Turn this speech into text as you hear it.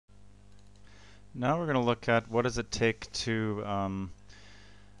Now we're going to look at what does it take to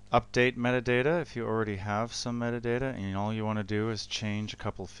update metadata if you already have some metadata and all you want to do is change a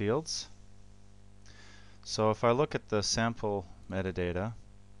couple fields. So if I look at the sample metadata,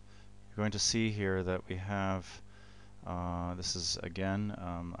 you're going to see here that we have, this is again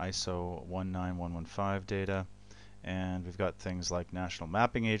ISO 19115 data, and we've got things like National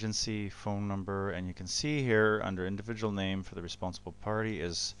Mapping Agency, phone number, and you can see here under individual name for the responsible party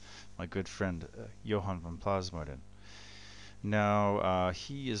is my good friend Johan van Plasmuiden. Now,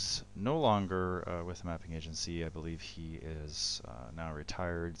 he is no longer with the mapping agency. I believe he is now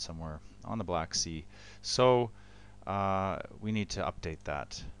retired somewhere on the Black Sea. So we need to update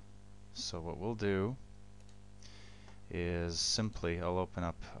that. So what we'll do is simply, I'll open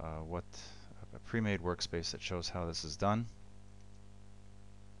up a pre-made workspace that shows how this is done.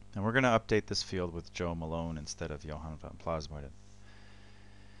 And we're going to update this field with Joe Malone instead of Johan van Plasmuiden.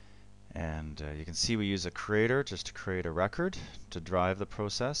 And you can see we use a creator just to create a record to drive the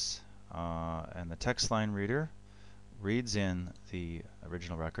process, and the text line reader reads in the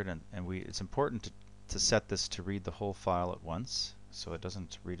original record, and it's important to set this to read the whole file at once, so it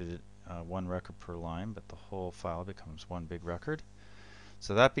doesn't read it one record per line, but the whole file becomes one big record.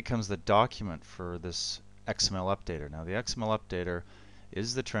 So that becomes the document for this XML updater. Now the XML updater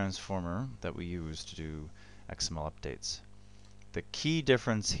is the transformer that we use to do XML updates. The key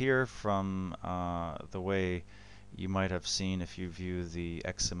difference here from the way you might have seen if you view the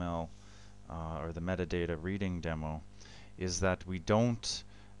XML or the metadata reading demo is that we don't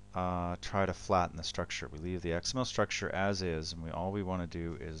try to flatten the structure. We leave the XML structure as is, and all we want to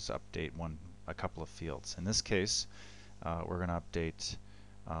do is update a couple of fields. In this case, we're going to update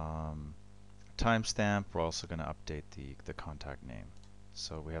timestamp. We're also going to update the contact name.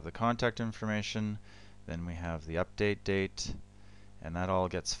 So we have the contact information, then we have the update date, and that all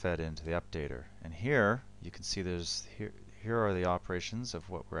gets fed into the updater. And here you can see here are the operations of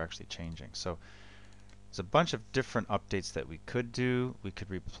what we're actually changing. So there's a bunch of different updates that we could do. We could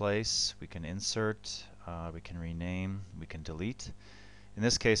replace, we can insert, we can rename, we can delete. In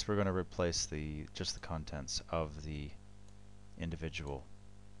this case, we're going to replace just the contents of the individual.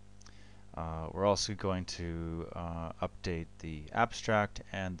 We're also going to update the abstract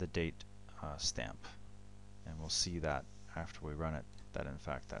and the date stamp, and we'll see that after we run it, that in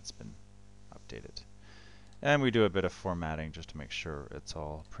fact that's been updated. And we do a bit of formatting just to make sure it's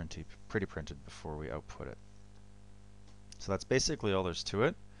all pretty printed before we output it. So that's basically all there's to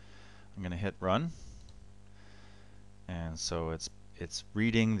it. I'm going to hit run, and so it's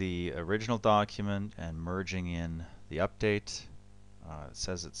reading the original document and merging in the update. It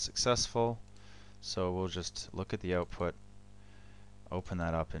says it's successful, so we'll just look at the output, open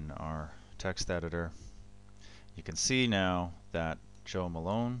that up in our text editor. You can see now that Joe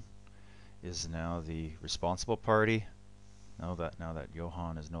Malone is now the responsible party, now that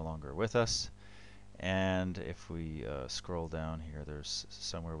Johan is no longer with us. And if we scroll down here, there's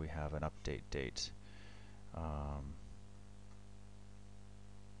somewhere we have an update date.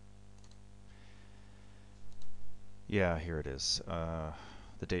 Yeah, here it is.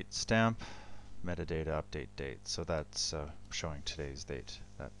 The date stamp, metadata update date. So that's showing today's date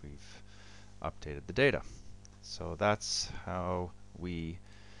that we've updated the data. So that's how we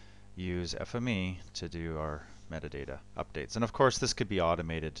use FME to do our metadata updates. And of course this could be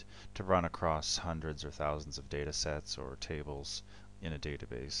automated to run across hundreds or thousands of data sets or tables in a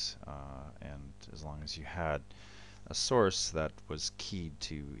database, and as long as you had a source that was keyed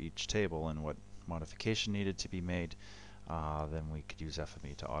to each table and what modification needed to be made, then we could use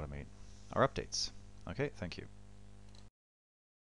FME to automate our updates. Okay, thank you.